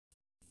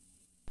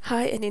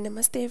High अनि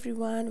नमस्ते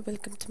everyone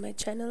welcome to my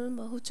channel.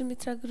 म हो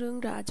चुमित्रा गुरुङ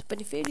र आज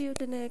पनि फेरि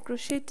एउटा नयाँ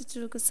क्रोसेट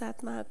ट्युटोरियलको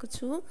साथमा आएको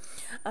छु।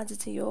 आज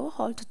चाहिँ यो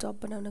हल्टर टप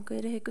बनाउन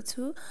गइरहेको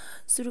छु।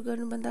 सुरु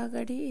गर्नुभन्दा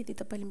अगाडि यदि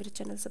तपाईँले मेरो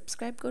च्यानल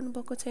सब्सक्राइब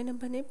गर्नुभएको छैन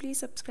भने प्लिज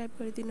सब्सक्राइब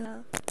गरिदिनु।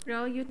 र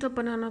यो टप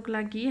बनाउनको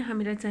लागि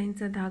हामीलाई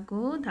चाहिन्छ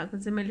धागो। धागो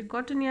चाहिँ मैले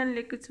कटन यार्न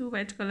लिएको छु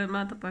व्हाइट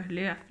कलरमा।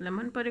 तपाईहरूले आफूलाई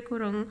मन परेको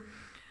रङ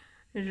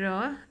र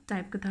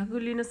टाइपको धागो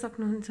लिन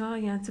सक्नुहुन्छ।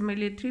 यहाँ चाहिँ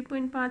मैले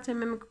 3.5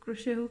 mm को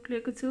क्रोसेट हुक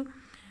लिएको छु।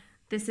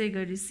 त्यसै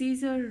गरी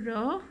सिजर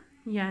र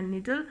यार्न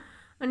निडल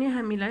अनि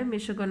हामीलाई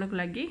मेजर गर्नको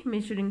लागि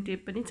मेजरिङ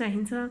टेप पनि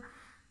चाहिन्छ।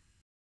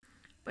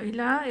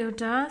 पहिला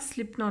एउटा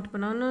स्लिप नट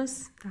बनाउनुहोस्,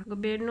 धागो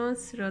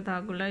बेर्नुहोस् र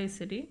धागोलाई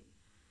यसरी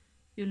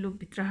यो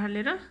लुप भित्र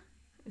हालेर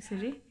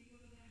यसरी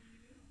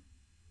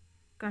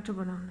गाँठो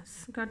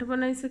बनाउनुहोस्। गाँठो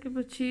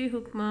बनाइसकेपछि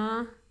हुकमा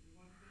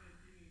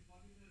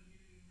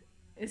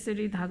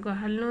यसरी धागो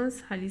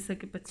हाल्नुहोस्।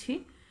 हालिसकेपछि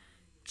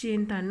चेन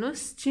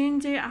तान्नुहोस्। चेन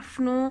चाहिँ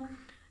आफ्नो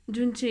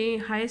जुन चाहिँ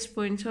हाइएस्ट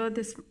पोइन्ट छ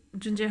त्यस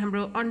जुन चाहिँ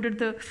हाम्रो अन्डर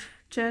द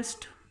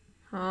चेस्ट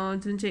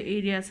जुन चाहिँ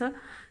एरिया छ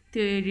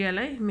त्यो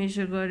एरियालाई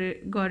मेजर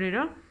गरेर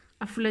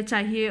आफूलाई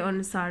चाहिए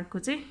अनुसारको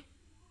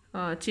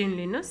चाहिँ चेन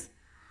लिनुहोस्।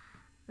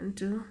 1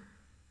 2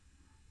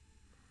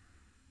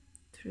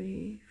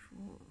 3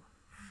 4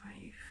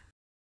 5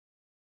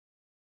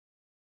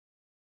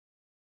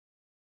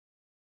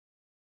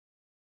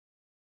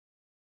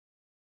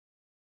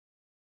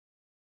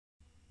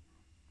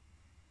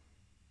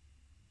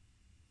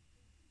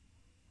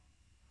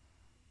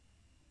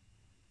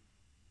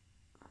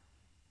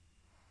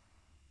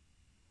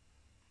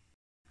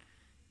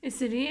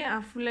 यसरी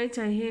आफूलाई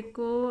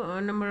चाहिएको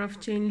नम्बर अफ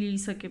चेन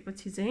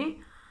लिइसकेपछि चाहिँ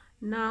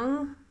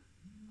नाउ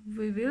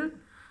वी विल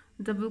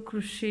डबल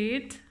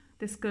क्रोसेट।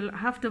 त्यसको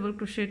हाफ डबल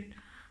क्रोसेट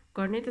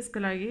गर्ने। त्यसको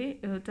लागि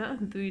एउटा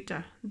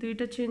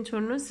दुईटा चेन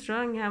छोड्नुहोस् र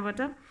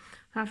यहाँबाट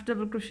हाफ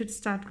डबल क्रोसेट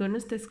स्टार्ट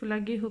गर्नुहोस्। त्यसको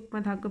लागि हुकमा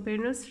धागो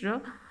बेर्नुहोस्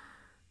र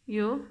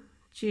यो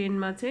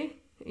चेनमा चाहिँ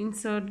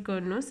इन्सर्ट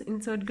गर्नुहोस्।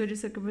 इन्सर्ट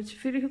गरिसकेपछि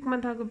फेरि हुकमा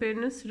धागो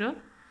बेर्नुहोस् र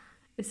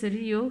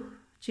यसरी यो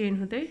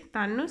चेन हुँदै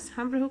तान्नुहोस्।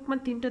 हाम्रो हुकमा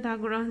 3टा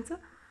धागो रहन्छ,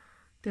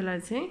 त्यसलाई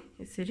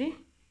चाहिँ यसरी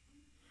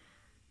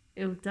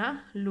एउटा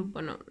लुप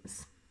बनाउनुहोस्।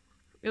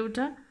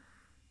 एउटा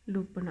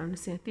लुप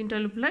बनाउनुहोस्। यहाँ 3टा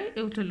लुपलाई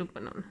एउटा लुप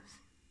बनाउनुहोस्।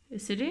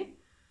 यसरी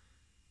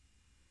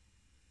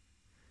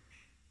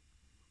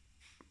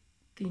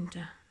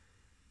 3टा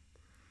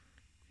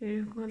फेरि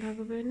हुकमा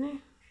धागो बेर्ने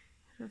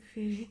र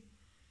फेरि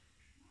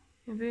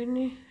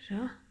बेर्ने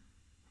र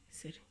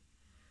यसरी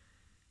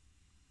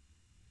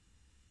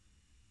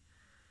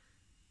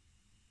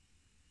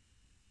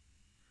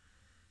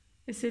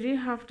यसरी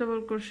हाफ डबल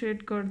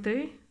क्रोसेट गर्दै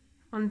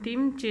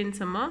अन्तिम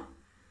चेनसम्म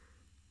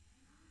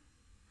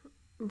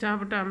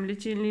जहाँबाट हामीले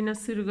चेन लिन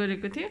सुरु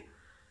गरेको थियो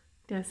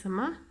त्यहाँसम्म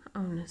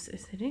आउनुहोस्।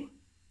 यसरी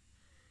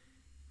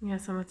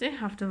यहाँसम्म चाहिँ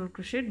हाफ डबल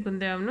क्रोसेट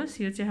बुन्दै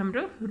आउनुहोस्। यो चाहिँ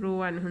हाम्रो रो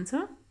 1 हुन्छ।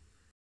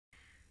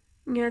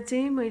 यहाँ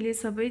चाहिँ मैले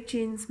सबै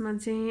चेन्समा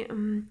चाहिँ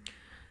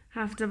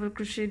हाफ डबल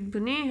क्रोसेट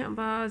बुने। अब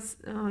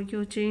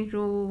यो चाहिँ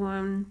रो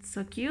 1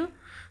 सकियो।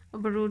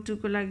 अब रो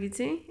 2 को लागि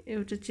चाहिँ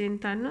एउटा चेन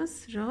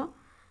तान्नुहोस् र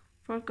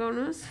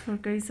फर्काउनुहोस्।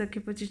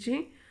 फर्काइसकेपछि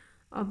चाहिँ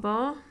अब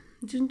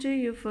जुन चाहिँ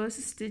यो फर्स्ट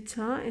स्टिच छ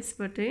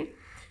यसबाटै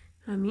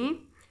हामी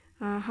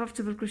हाफ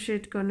डबल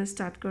क्रोसेट गर्न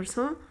स्टार्ट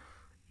गर्छौँ।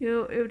 यो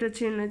एउटा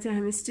चेनलाई चाहिँ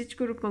हामी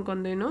स्टिचको रूपमा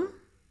गर्दैनौँ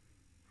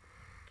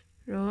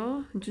र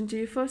जुन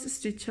चाहिँ फर्स्ट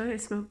स्टिच छ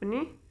यसमा पनि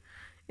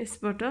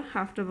यसबाट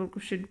हाफ डबल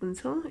क्रोसेट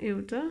बुन्छौँ।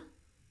 एउटा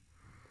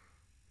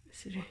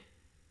यसरी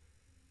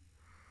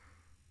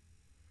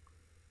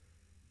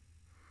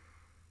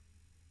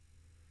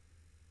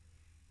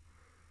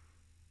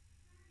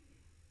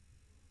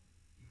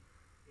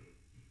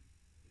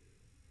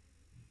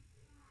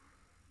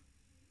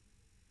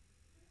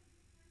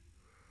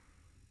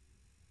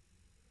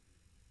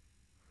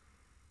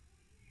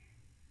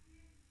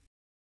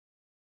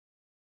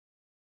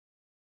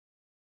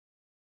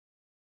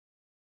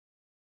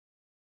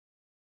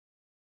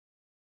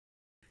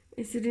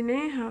यसरी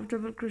नै हाफ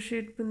डबल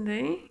क्रोसेट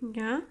बुन्दै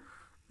यहाँ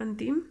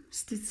अन्तिम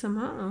स्टिचसम्म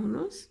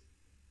आउनुहोस्।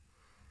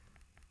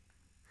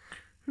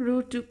 रो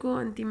 2 को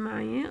अन्तिममा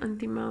आएँ।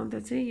 अन्तिममा आउँदा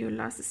चाहिँ यो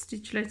लास्ट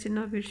स्टिचलाई चाहिँ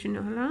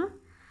नबिर्सिनु होला।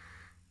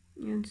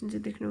 यो जुन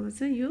चाहिँ देख्नुभएको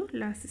छ यो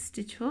लास्ट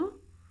स्टिच हो।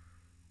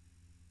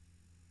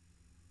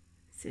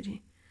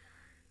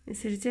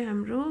 यसरी चाहिँ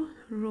हाम्रो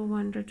रो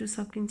 1 र 2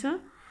 सकिन्छ।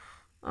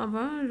 अब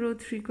रो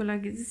 3 को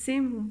लागि चाहिँ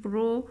सेम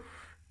रो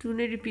 2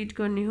 नै रिपिट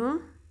गर्ने हो।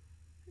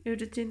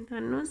 एउटा चेन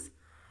तान्नुहोस्,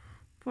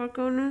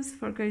 फर्काउनुहोस्।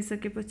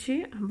 फर्काइसकेपछि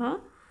अब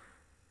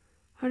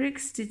हरेक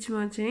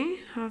स्टिचमा चाहिँ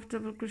हाफ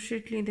डबल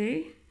क्रोसेट लिँदै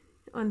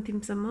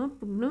अन्तिमसम्म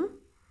पुग्नु।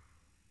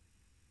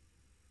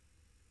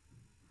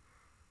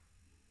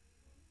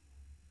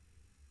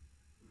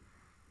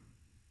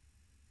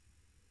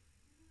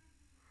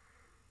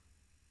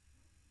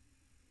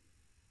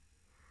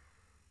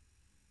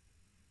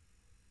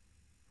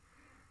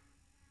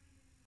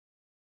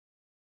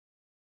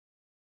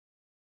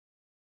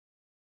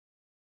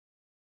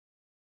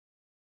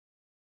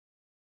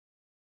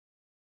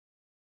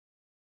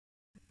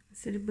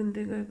 यसरी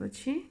बुन्दै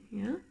गएपछि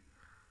यहाँ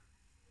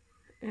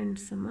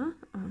एन्डसम्म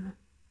आउनु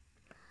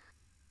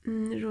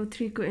रो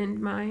 3 को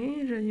एन्डमा आए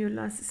र यो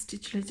लास्ट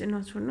स्टिचलाई चाहिँ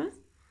नछोड्नुहोस्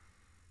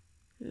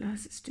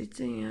लास्ट स्टिच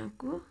चाहिँ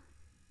यहाँको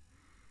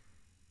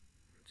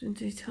जुन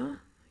चाहिँ छ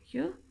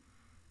यो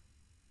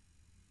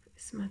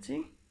यसमा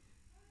चाहिँ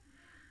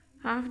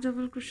हाफ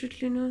डबल क्रोसेट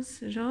लिनुहोस्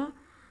र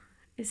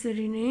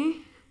यसरी नै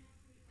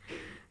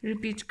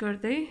रिपिट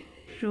गर्दै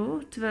रो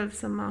 12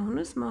 सम्म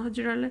आउनुहोस् म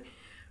हजुरलाई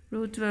रो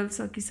 12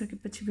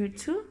 सकिसकेपछि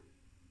भेट्छु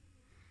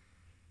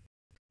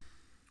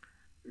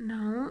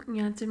नाउ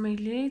यहाँ चाहिँ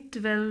मैले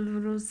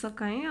 12 रो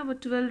सकाएँ अब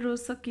 12 रो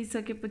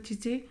सकिसकेपछि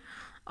चाहिँ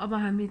अब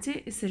हामी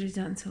चाहिँ यसरी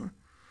जान्छौँ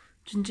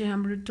जुन चाहिँ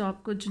हाम्रो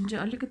टपको जुन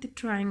चाहिँ अलिकति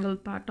ट्रायंगल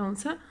पार्ट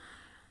आउँछ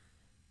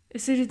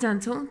यसरी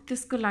जान्छौँ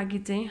त्यसको लागि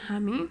चाहिँ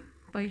हामी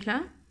पहिला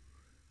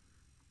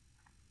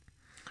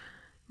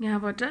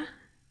यहाँबाट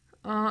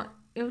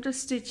एउटा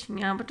स्टिच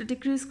यहाँबाट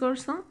डिक्रिज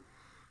गर्छौँ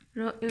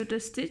र एउटा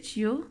स्टिच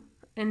यो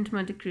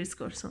एन्डमा डिक्रिज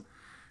गर्छौँ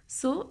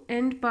सो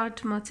एन्ड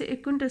पार्टमा चाहिँ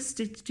एकवटा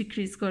स्टिच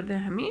डिक्रिज गर्दै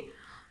हामी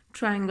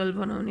ट्रायंगल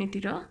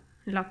बनाउनेतिर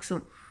लाग्छौँ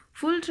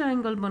फुल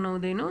ट्रायंगल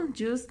बनाउँदैनौँ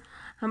जस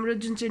हाम्रो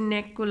जुन चाहिँ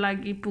नेकको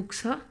लागि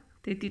पुग्छ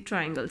त्यति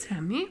ट्रायंगल चाहिँ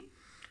हामी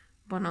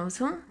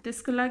बनाउँछौँ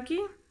त्यसको लागि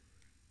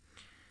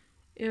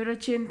एउटा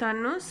चेन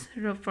तान्नुहोस्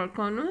र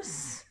फर्काउनुहोस्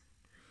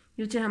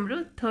यो चाहिँ हाम्रो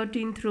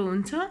 13th रो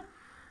हुन्छ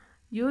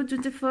यो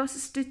जुन चाहिँ फर्स्ट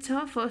स्टिच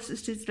छ फर्स्ट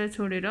स्टिचलाई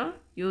छोडेर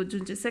यो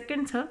जुन चाहिँ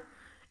सेकेन्ड छ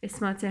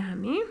यसमा चाहिँ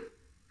हामी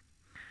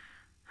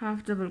हाफ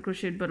डबल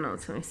क्रोसेट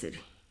बनाउँछौँ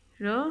यसरी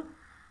र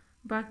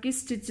बाकी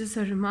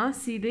स्टिचेसहरुमा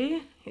सिधै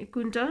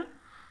एकवटा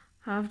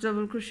हाफ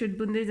डबल क्रोसेट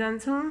बुन्दै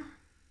जान्छौँ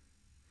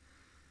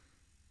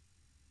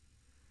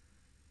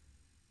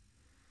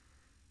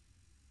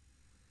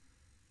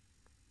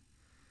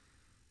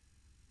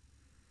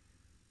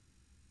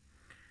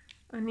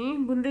अनि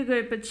बुन्दै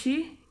गएपछि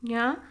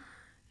यहाँ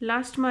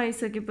लास्टमा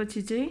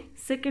आइसकेपछि चाहिँ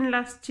सेकेन्ड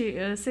लास्ट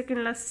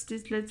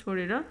स्टिचलाई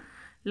छोडेर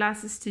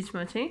लास्ट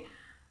स्टिचमा चाहिँ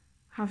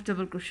हाफ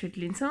डबल क्रोसेट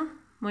लिन्छौँ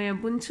म यहाँ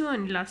बुन्छु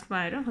अनि लास्टमा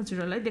आएर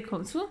हजुरहरूलाई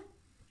देखाउँछु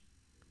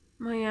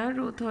म यहाँ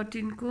रो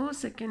 13 को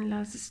सेकेन्ड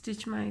लास्ट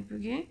स्टिचमा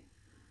आइपुगेँ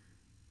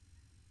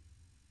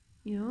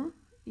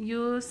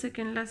यो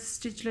सेकेन्ड लास्ट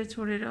स्टिचलाई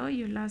छोडेर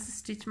यो लास्ट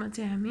स्टिचमा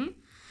चाहिँ हामी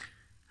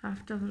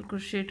हाफ डबल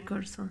क्रोसेट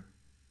गर्छौँ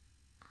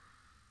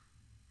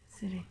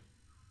यसरी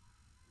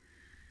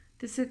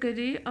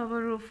त्यसैगरी अब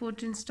रो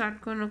 14 स्टार्ट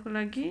गर्नको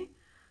लागि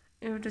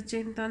एउटा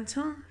चेन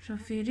तान्छौँ र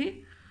फेरि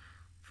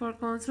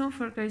फर्काउँछौँ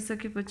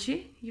फर्काइसकेपछि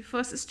यो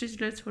फर्स्ट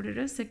स्टिचलाई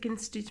छोडेर सेकेन्ड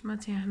स्टिचमा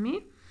चाहिँ हामी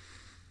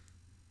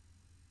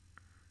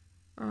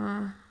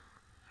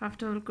हाफ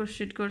डबल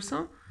क्रोसेट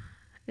गर्छौँ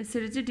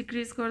यसरी चाहिँ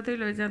डिक्रिज गर्दै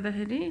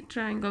लैजाँदाखेरि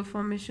ट्रायंगल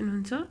फर्मेसन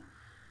हुन्छ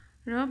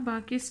र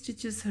बाँकी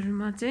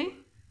स्टिचेसहरुमा चाहिँ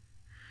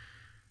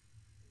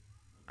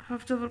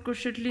हाफ डबल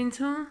क्रोसेट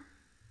लिन्छौँ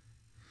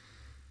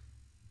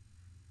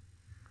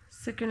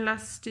सेकेन्ड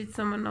लास्ट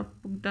स्टिचसम्म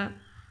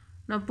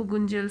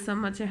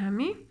नपुगुन्जेलसम्म चाहिँ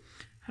हामी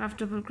हाफ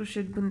डबल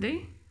क्रोसेट बुन्दै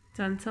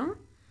जान्छौँ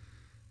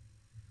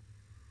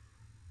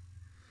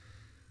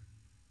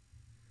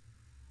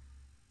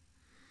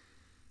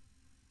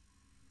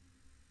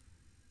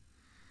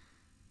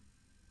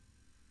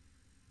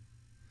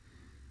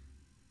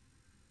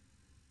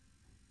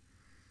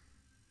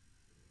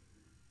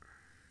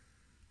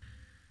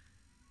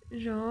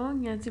र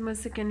यहाँ चाहिँ म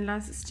सेकेन्ड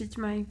लास्ट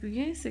स्टिचमा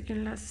आइपुगेँ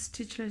सेकेन्ड लास्ट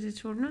स्टिचलाई चाहिँ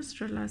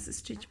छोड्नुहोस् र लास्ट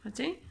स्टिचमा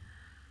चाहिँ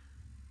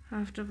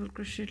हाफ डबल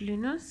क्रोसेट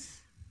लिनुहोस्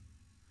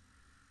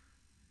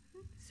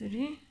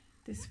यसरी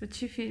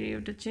त्यसपछि फेरि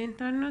एउटा चेन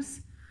तान्नुहोस्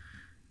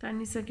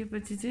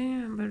तानिसकेपछि चाहिँ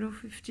हाम्रो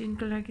 15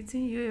 को लागि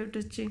चाहिँ यो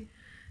एउटा चेन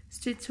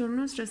स्टिच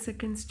छोड्नुहोस् र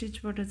सेकेन्ड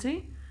स्टिचबाट चाहिँ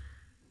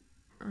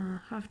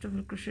हाफ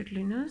डबल क्रोसेट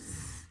लिनुहोस्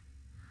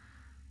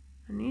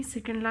अनि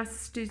सेकेन्ड लास्ट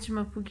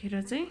स्टिचमा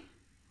पुगेर चाहिँ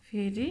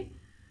फेरि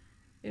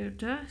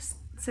एउटा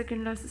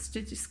सेकेन्ड लास्ट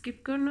स्टिच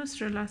स्किप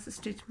गर्नुहोस् र लास्ट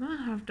स्टिचमा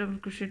हाफ डबल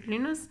क्रोसेट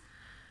लिनुहोस्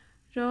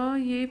र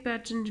यही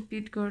प्याटर्न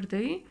रिपिट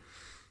गर्दै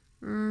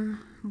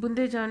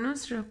बुन्दै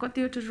जानुहोस् र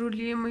कतिवटा रो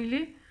लिए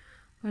मैले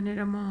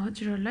भनेर म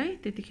हजुरहरूलाई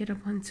त्यतिखेर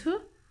भन्छु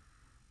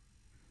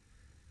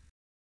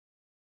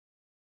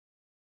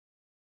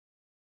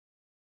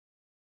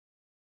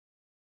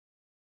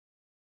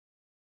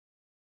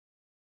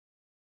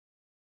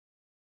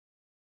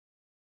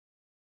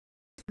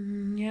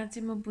यहाँ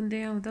चाहिँ म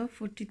बुन्दै आउँदा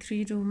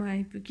 43 रोमा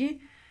आइपुगेँ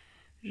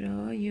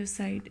र यो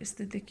साइड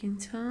यस्तो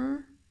देखिन्छ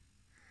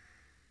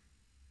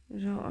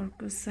र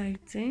अर्को साइड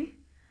चाहिँ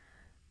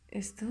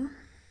यस्तो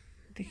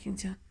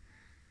देखिन्छ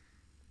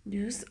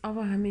जस अब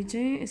हामी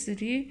चाहिँ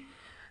यसरी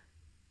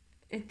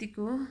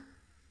यतिको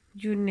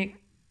यो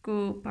नेकको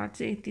पार्ट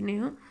चाहिँ यति नै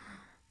हो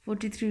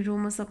 43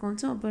 रोमा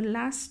सकाउँछ अब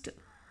लास्ट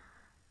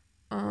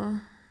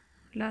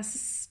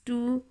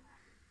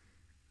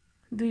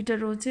दुईटा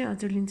रो चाहिँ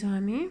अझ लिन्छौँ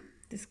हामी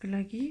त्यसको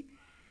लागि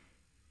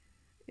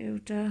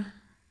एउटा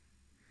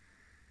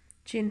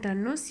चेन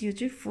तान्नुहोस् यो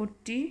चाहिँ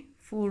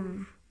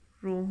 44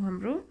 रो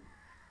हाम्रो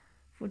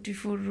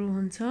 44 रो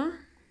हुन्छ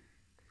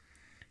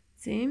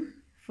सेम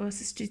फर्स्ट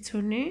स्टिच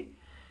छोड्ने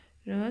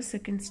र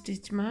सेकेन्ड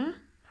स्टिचमा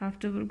हाफ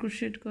डबल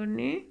क्रोसेट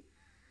गर्ने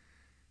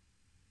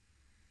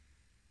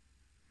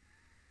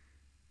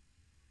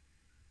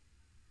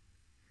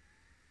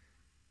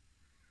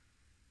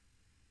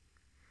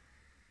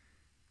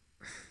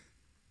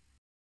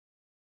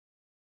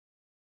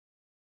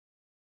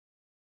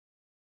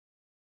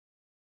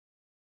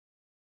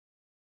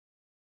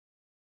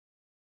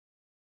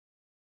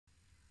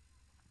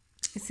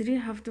यसरी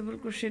हाफ डबल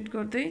क्रोसेट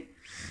गर्दै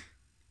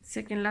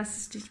सेकेन्ड लास्ट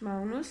स्टिचमा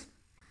आउनुहोस्।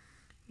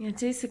 यहाँ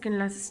चाहिँ सेकेन्ड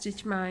लास्ट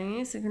स्टिचमा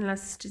आएँ। सेकेन्ड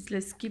लास्ट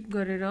स्टिचलाई स्किप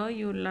गरेर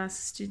यो लास्ट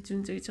स्टिच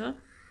जुन चाहिँ छ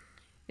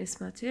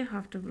यसमा चाहिँ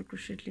हाफ डबल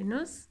क्रोसेट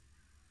लिनुहोस्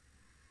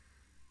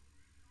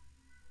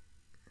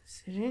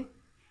यसरी।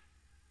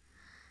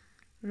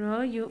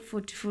 र यो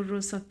 44 रो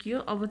सकियो।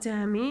 अब चाहिँ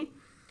हामी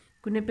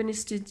कुनै पनि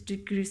स्टिच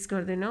डिक्रिज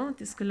गर्दैनौँ।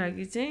 त्यसको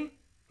लागि चाहिँ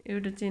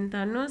एउटा चेन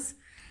तान्नुहोस्,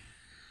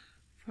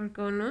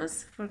 फर्काउनुहोस्।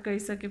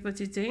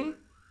 फर्काइसकेपछि चाहिँ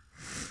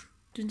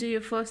जुन चाहिँ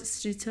यो फर्स्ट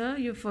स्टिच छ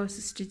यो फर्स्ट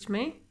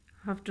स्टिचमै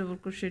हाफ डबल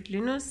क्रोसेट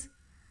लिनुहोस्।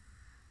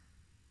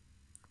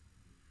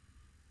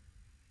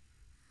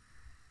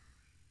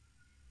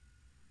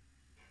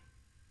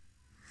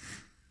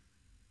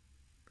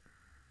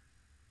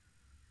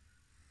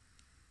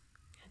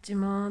 चाहिँ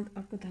म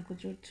अर्को धागो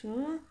जोड्छु।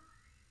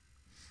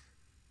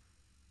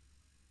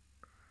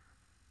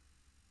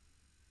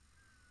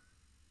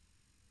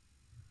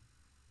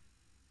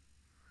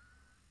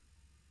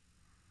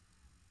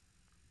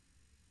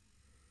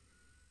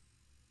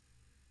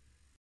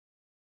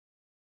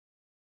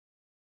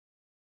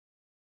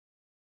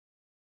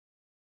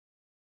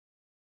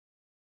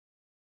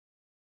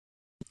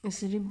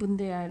 यसरी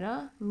बुन्दै आएर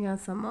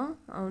यहाँसम्म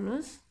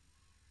आउनुहोस्।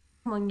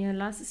 म यहाँ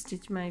लास्ट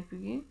स्टिचमा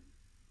आइपुगेँ।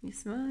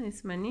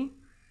 यसमा नि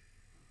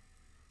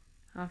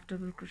हाफ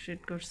डबल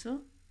क्रोसेट गर्छु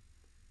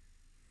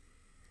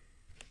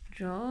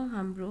र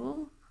हाम्रो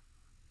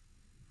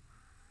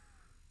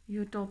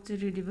यो टप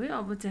चाहिँ रेडी भयो।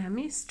 अब चाहिँ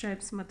हामी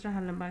स्ट्राइप्स मात्र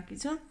हाल्न बाँकी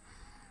छ।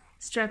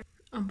 स्ट्राइप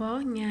अब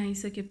यहाँ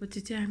आइसकेपछि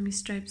चाहिँ हामी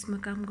स्ट्राइप्समा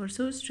काम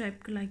गर्छौँ।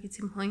 स्ट्राइपको लागि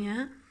चाहिँ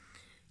म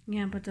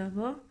यहाँबाट अब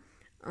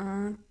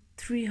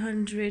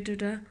 300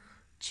 वटा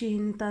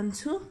चेन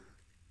तान्छु।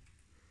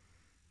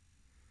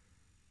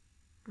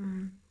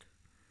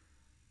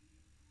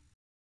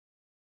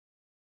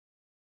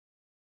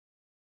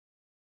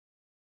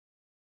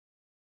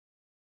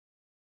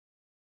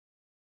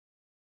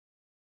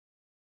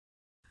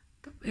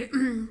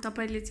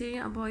 तपाईले चाहिँ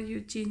अब यो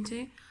चेन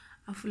चाहिँ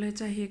आफूलाई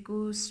चाहिएको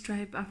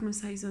स्ट्राइप आफ्नो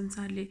साइज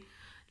अनुसारले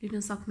लिन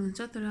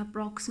सक्नुहुन्छ। तर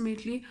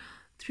अप्रोक्सिमेटली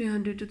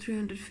 300 to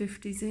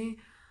 350 चाहिँ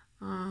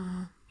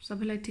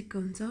सबैलाई ठिक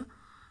हुन्छ।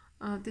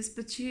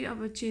 त्यसपछि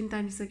अब चेन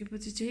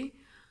तानिसकेपछि चाहिँ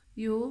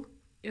यो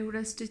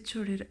एउटा स्टिच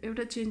छोडेर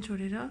एउटा चेन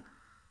छोडेर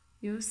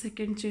यो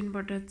सेकेन्ड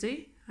चेनबाट चाहिँ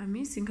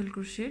हामी सिंगल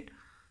क्रोसेट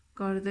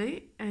गर्दै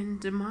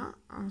एन्डमा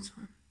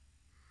आउँछौँ।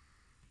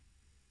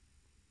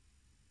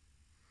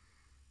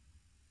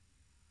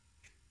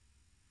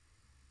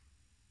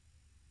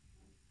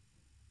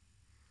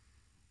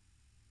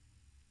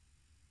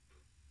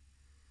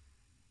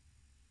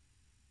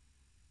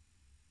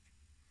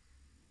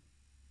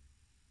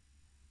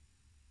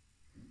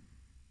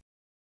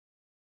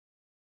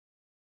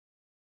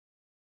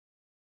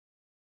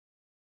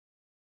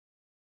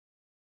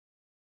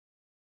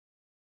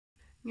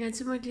 यहाँ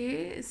चाहिँ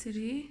मैले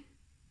यसरी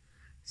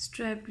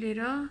स्ट्राइप लिएर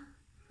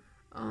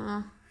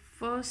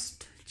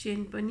फर्स्ट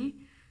चेन पनि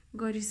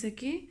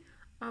गरिसकेँ।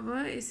 अब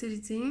यसरी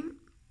चाहिँ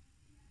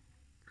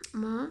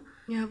म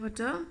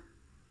यहाँबाट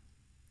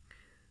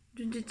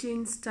जुन चाहिँ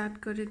चेन स्टार्ट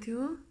गरेको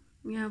थियो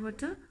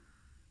यहाँबाट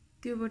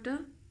त्योबाट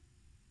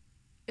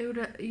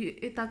एउटा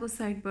यताको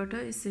साइडबाट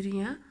यसरी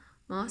यहाँ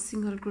म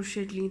सिंगल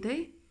क्रोसेट लिँदै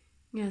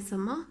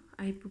यहाँसम्म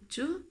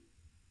आइपुग्छु।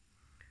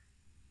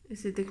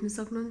 यसरी देख्न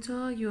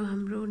सक्नुहुन्छ यो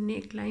हाम्रो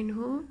नेक लाइन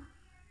हो,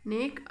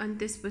 नेक। अनि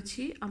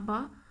त्यसपछि अब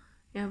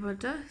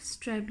यहाँबाट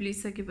स्ट्राइप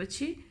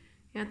लिइसकेपछि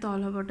यहाँ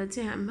तलबाट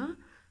चाहिँ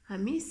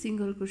हामी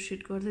सिंगल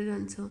क्रोसेट गर्दै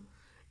जान्छौँ।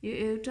 यो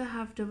एउटा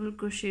हाफ डबल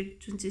क्रोसेट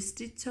जुन चाहिँ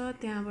स्टिच छ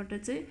त्यहाँबाट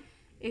चाहिँ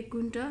एक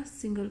गुन्टा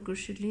सिंगल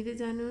क्रोसेट लिँदै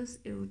जानुहोस्।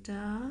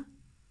 एउटा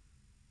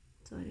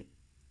सरी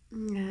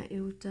यहाँ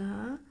एउटा,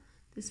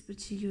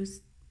 त्यसपछि यो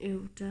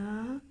एउटा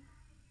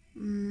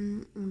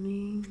अनि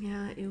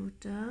यहाँ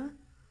एउटा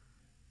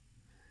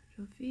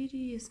र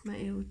फेरि यसमा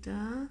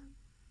एउटा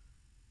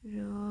र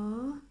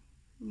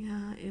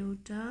यहाँ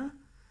एउटा।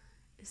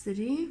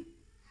 यसरी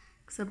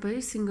सबै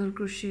सिंगल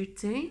क्रोसेट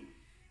चाहिँ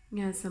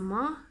यहाँसम्म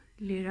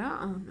लिएर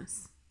आउनुहोस्,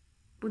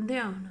 बुन्दै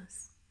आउनुहोस्।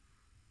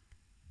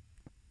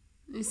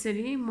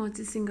 यसरी म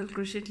चाहिँ सिंगल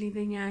क्रोसेट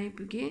लिँदै यहाँ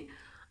आइपुगेँ।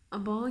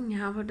 अब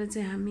यहाँबाट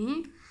चाहिँ हामी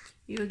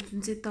यो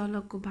जुन चाहिँ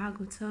तलको भाग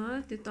छ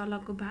त्यो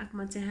तलको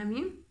भागमा चाहिँ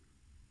हामी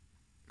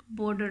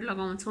बोर्डर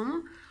लगाउँछौँ।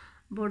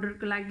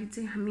 बोर्डरको लागि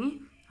चाहिँ हामी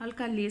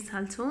हल्का लेस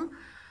हाल्छौँ।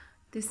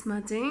 त्यसमा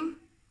चाहिँ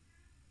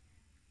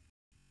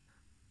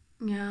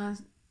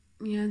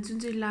यहाँ जुन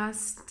चाहिँ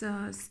लास्ट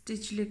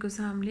स्टिच लिएको छ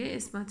हामीले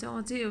यसमा चाहिँ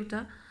अझै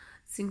एउटा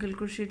सिंगल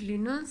क्रोसेट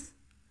लिनुहोस्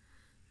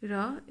र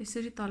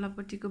यसरी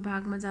तलपट्टिको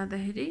भागमा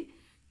जाँदाखेरि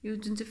यो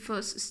जुन चाहिँ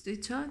फर्स्ट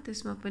स्टिच छ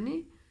त्यसमा पनि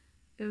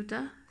एउटा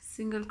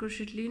सिंगल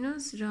क्रोसेट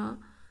लिनुहोस् र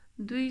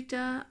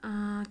दुईटा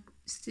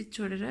स्टिच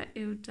छोडेर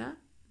एउटा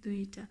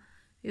दुईटा,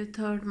 यो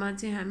थर्डमा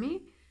चाहिँ हामी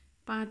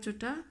 5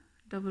 वटा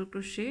डबल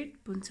क्रोसेट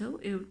बुन्छौँ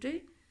एउटै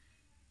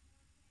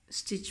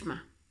स्टिचमा।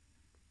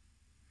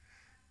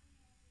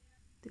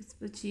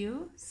 त्यसपछि यो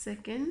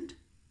सेकेन्ड,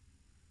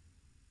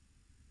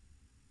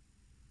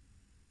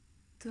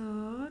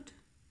 थर्ड,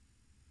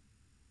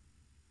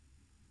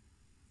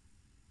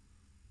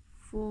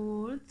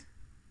 फोर्थ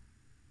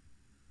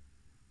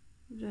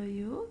र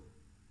यो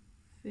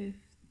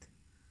फिफ्थ।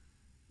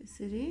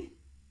 यसरी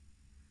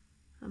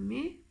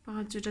हामी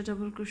 5 वटा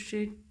डबल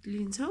क्रोसेट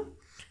लिन्छौं।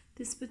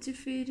 त्यसपछि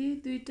फेरि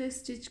दुईटा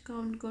स्टिच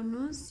काउन्ट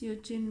गर्नुहोस् यो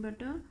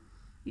चेनबाट,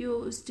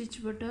 यो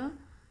स्टिचबाट,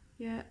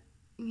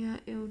 यहाँ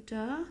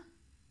एउटा,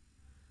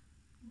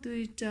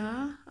 दुईटा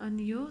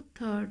अनि यो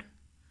थर्ड।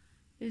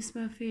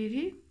 यसमा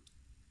फेरि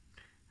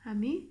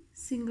हामी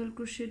सिंगल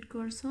क्रोसेट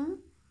गर्छौं।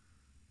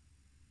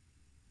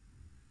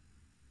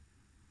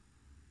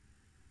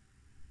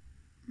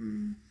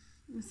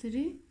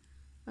 यसरी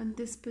अनि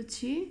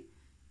त्यसपछि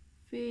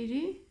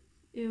फेरि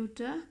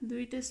एउटा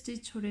दुईटा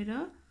स्टिच छोडेर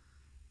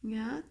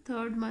यहाँ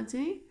थर्डमा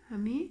चाहिँ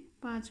हामी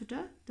 5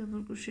 वटा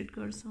डबल क्रोसेट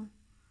गर्छौं।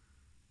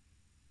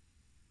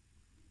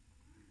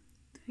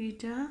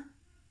 दुईटा,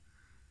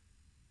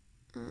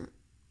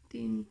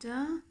 तीनटा,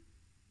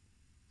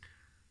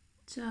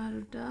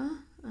 चारवटा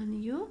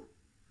अनि यो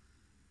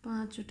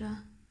 5 वटा।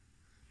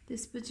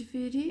 त्यसपछि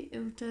फेरि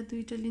एउटा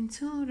दुईटा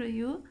लिन्छौं र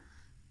यो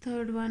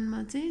थर्ड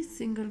वानमा चाहिँ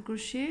सिंगल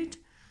क्रोसेट।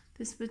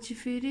 त्यसपछि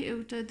फेरि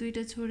एउटा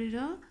दुईटा छोडेर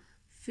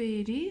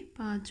फेरि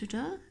 5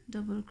 वटा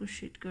डबल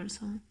क्रोसेट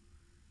गर्छौं।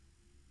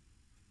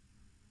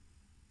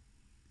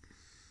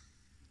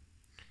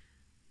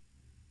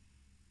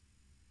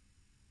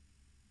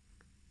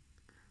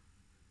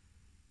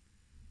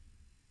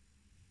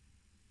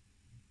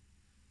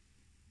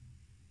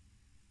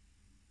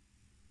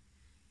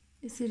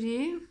 यसरी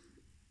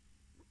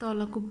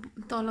तलको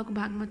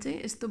भागमा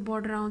चाहिँ यस्तो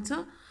बर्डर आउँछ।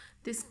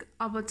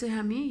 अब चाहिँ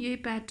हामी यही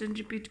प्याटर्न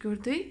रिपिट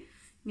गर्दै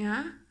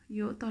यहाँ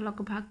यो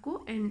तलको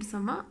भागको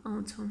एन्डसम्म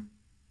आउँछौं।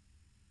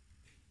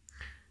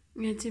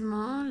 यहाँ चाहिँ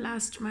म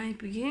लास्टमा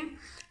आइपुगेँ।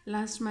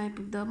 लास्टमा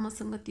आइपुग्दा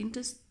मसँग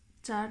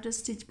 4टा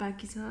स्टिच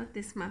बाँकी छ।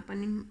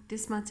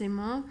 त्यसमा चाहिँ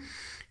म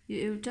यो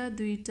एउटा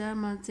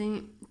दुईटामा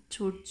चाहिँ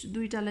छोड्छु,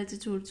 दुईटालाई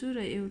चाहिँ छोड्छु र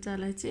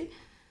एउटालाई चाहिँ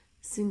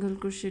सिंगल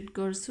क्रोसेट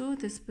गर्छु।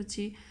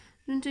 त्यसपछि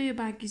जुन चाहिँ यो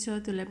बाँकी छ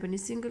त्यसलाई पनि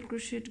सिंगल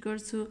क्रोसेट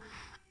गर्छु।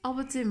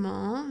 अब चाहिँ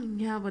म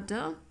यहाँबाट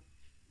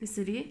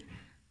यसरी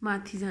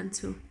माथि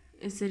जान्छु।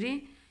 यसरी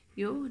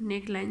यो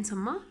नेक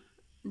लाइनसम्म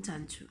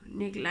जान्छु।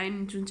 नेक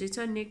लाइन जुन चाहिँ छ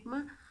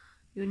नेकमा,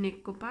 यो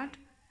नेकको पार्ट,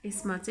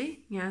 यसमा चाहिँ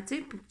यहाँ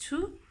चाहिँ पुग्छु।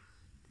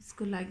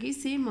 त्यसको लागि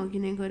सेम अघि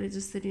नै गरे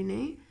जसरी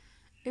नै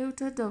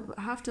एउटा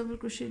हाफ डबल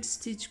क्रोसेट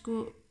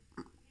स्टिचको,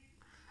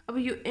 अब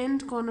यो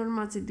एन्ड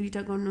कर्नरमा चाहिँ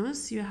दुईटा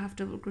गर्नुहोस्। यो हाफ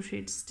डबल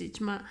क्रोसेट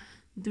स्टिचमा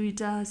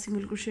दुईटा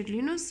सिंगल क्रोसेट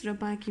लिनुहोस् र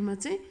बाँकीमा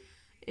चाहिँ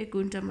एक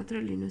उल्टा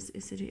मात्र लिनुहोस्।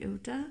 यसरी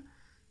एउटा,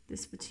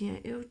 त्यसपछि यहाँ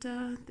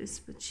एउटा,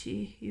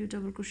 त्यसपछि यो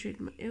डबल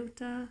क्रोसेटमा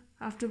एउटा,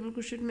 हाफ डबल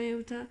क्रोसेटमा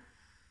एउटा,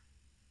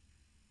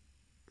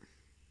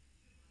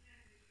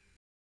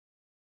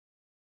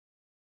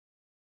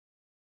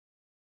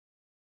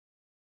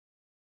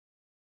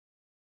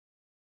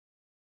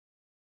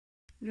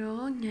 र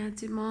यहाँ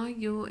चाहिँ म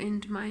यो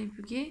एन्डमा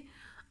आइपुगेँ।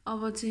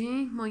 अब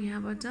चाहिँ म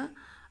यहाँबाट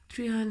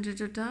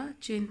 300 वटा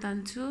चेन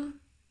तान्छु।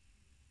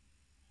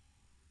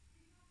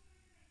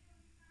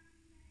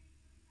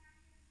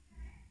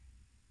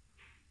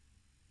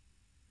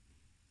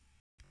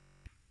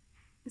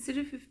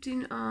 यसरी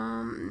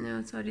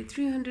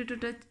 300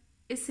 वटा,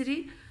 यसरी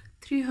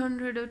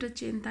 300 वटा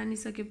चेन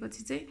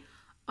तानिसकेपछि चाहिँ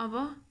अब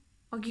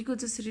अघिको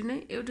जसरी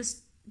नै एउटा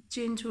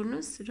चेन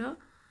छोड्नुहोस् र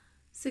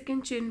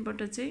सेकेन्ड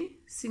चेनबाट चाहिँ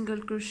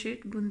सिंगल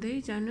क्रोसेट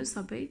बुन्दै जानु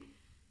सबै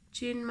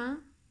चेनमा।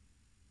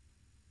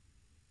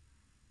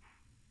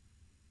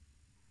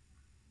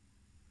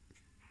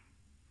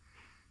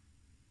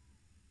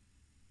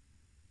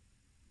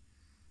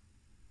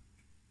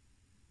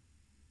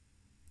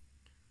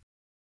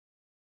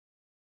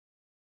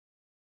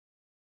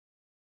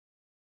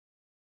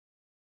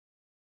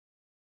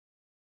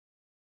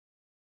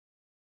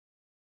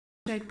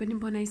 टाइप पनि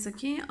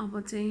बनाइसकेँ। अब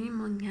चाहिँ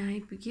म यहाँ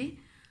आइपुगेँ।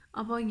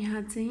 अब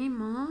यहाँ चाहिँ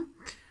म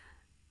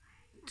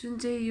जुन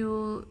चाहिँ यो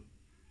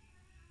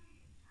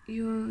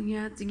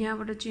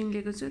यहाँबाट चेन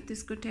लिएको छु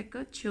त्यसको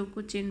ठ्याक्क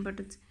छेउको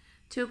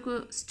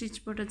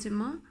स्टिचबाट चाहिँ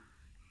म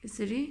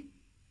यसरी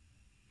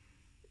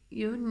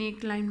यो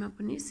नेक लाइनमा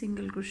पनि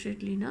सिंगल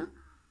क्रोसेट लिन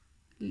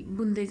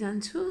बुन्दै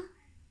जान्छु।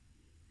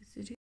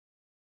 यसरी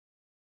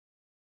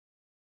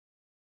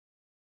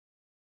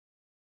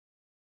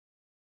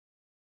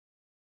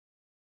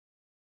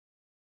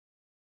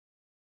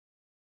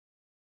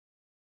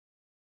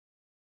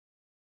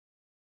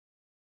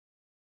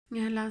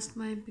यहाँ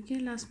लास्टमा आइपुगेँ।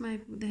 लास्टमा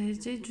आइपुग्दाखेरि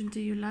चाहिँ जुन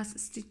चाहिँ यो लास्ट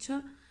स्टिच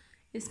छ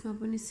यसमा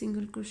पनि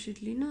सिंगल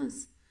क्रोसेट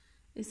लिनुहोस्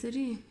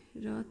यसरी,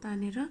 र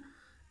तानेर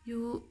यो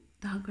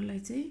धागोलाई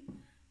चाहिँ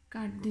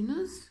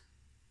काट्दिनुस्।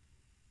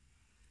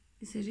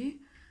 यसरी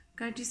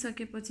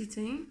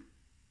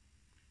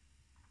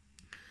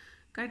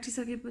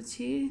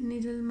काटिसकेपछि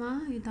निडलमा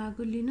यो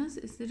धागो लिनुहोस्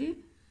यसरी,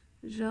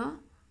 र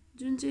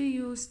जुन चाहिँ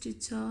यो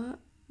स्टिच छ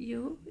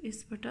यो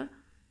यसबाट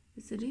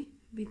यसरी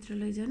भित्र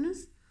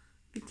लैजानुस्।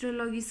 भित्र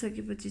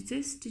लगिसकेपछि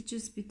चाहिँ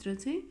स्टिचेस भित्र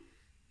चाहिँ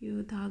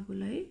यो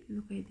धागोलाई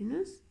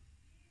लुकाइदिनुस्।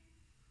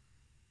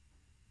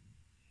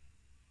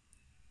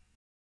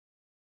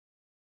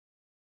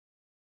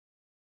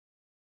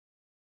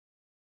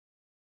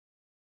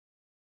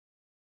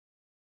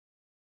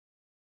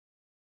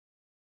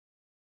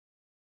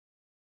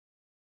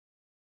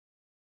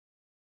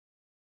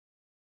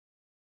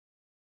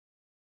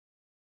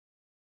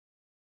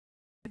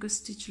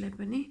 स्टिचलाई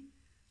पनि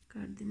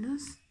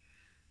काट्दिनुस्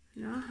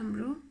र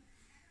हाम्रो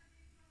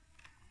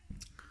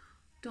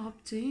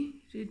टप चाहिँ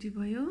रेडी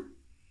भयो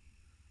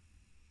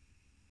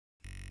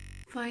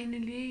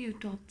फाइनली यो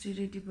टप चाहिँ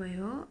रेडी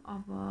भयो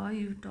अब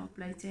यो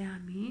टपलाई चाहिँ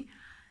हामी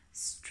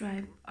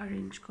स्ट्राइप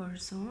अरेन्ज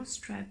गर्छौं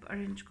स्ट्राइप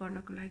अरेन्ज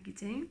गर्नको लागि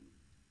चाहिँ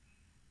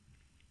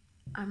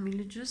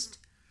हामीले जस्ट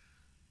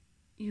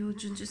यो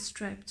जुन चाहिँ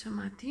स्ट्राइप छ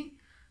माथि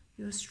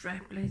यो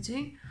स्ट्राइपलाई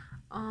चाहिँ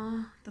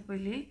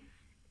तपाईले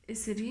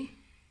यसरी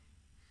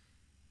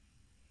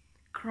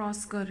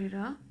क्रस गरेर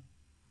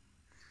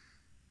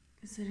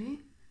यसरी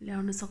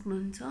ल्याउन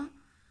सक्नुहुन्छ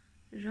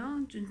र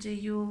जुन चाहिँ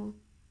यो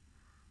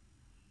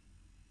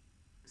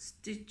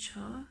स्टिच छ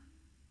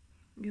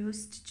यो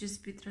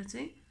स्टिचेस भित्र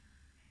चाहिँ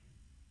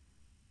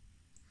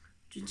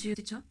जुन चाहिँ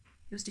स्टिच छ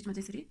यो स्टिचमा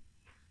चाहिँ यसरी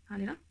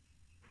हालेर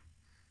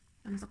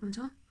हाल्न सक्नुहुन्छ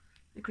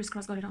क्रिस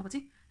क्रस गरेर अब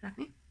चाहिँ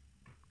राख्ने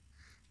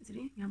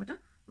यसरी यहाँबाट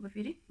अब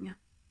फेरि यहाँ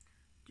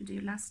जुन चाहिँ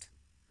यो लास्ट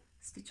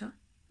स्टिच छ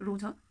रो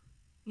छ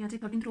यहाँ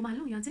चाहिँ 13th रोमा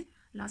हाल्नु यहाँ चाहिँ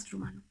लास्ट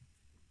रोमा हाल्नु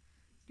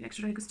यो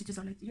एक्स्ट्रा रहेको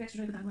स्टिचेसहरुलाई यो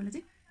एक्स्ट्रा रहेको धागोलाई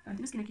चाहिँ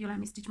काट्दिनुस् किनकि यसलाई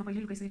हामी स्टिचमा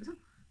पहिले लुकाइसकेको छौं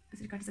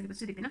यसरी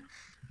काटिसकेपछि देख्दैन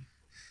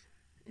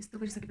यस्तो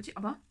गरिसकेपछि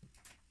अब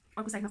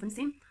अर्को साइडमा पनि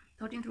सेम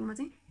 13th रोमा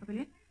चाहिँ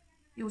तपाईले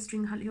यो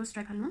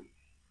स्ट्राइप हाल्नु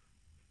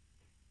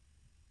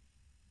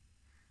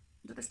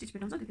जता स्टिच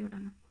भेटाउँछ त्यतैबाट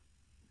हाल्नु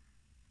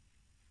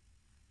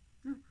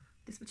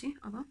त्यसपछि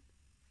अब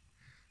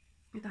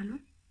यता हाल्नु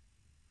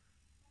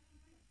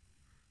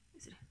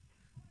यसरी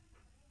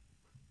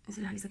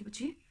यसरी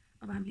हालिसकेपछि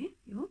अब हामीले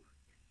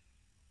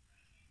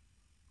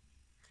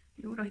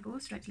यो रहेको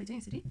स्ट्राइप्सलाई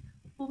चाहिँ यसरी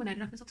ओ बनाएर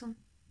राख्न सक्छौं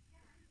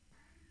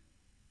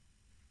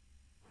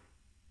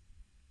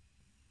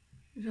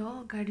र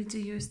अगाडि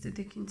चाहिँ यो यस्तो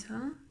देखिन्छ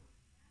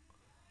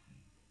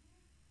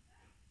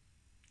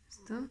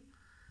यस्तो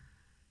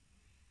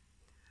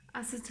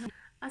आशा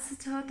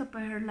छ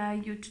तपाईहरुलाई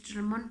यो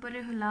ट्युटोरियल मन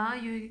पर्यो होला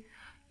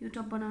यो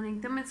टप बनाउन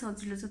एकदमै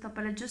सजिलो छ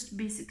तपाईलाई जस्ट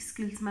बेसिक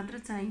स्किल्स मात्र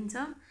चाहिन्छ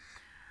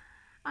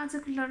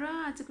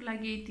आजको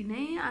लागि यति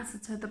नै आशा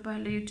छ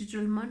तपाईहरुलाई यो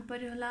ट्युटोरियल मन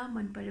पर्यो होला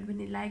मन पर्यो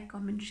भने लाइक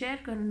कमेन्ट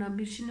शेयर गर्न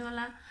नबिर्सिनु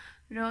होला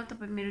र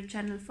तपाई मेरो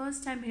च्यानल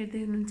फर्स्ट टाइम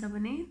हेर्दै हुनुहुन्छ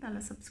भने तल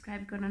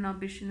सब्स्क्राइब गर्न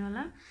नबिर्सिनु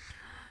होला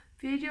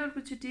फेरि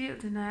अर्कोचोटि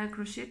एउटा नयाँ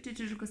क्रोशेट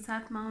ट्युटोरियलको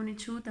साथमा आउने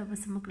छु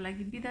तबसम्मको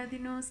लागि बिदा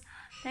दिनुहोस्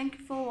thank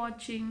you for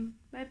watching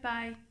bye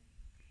bye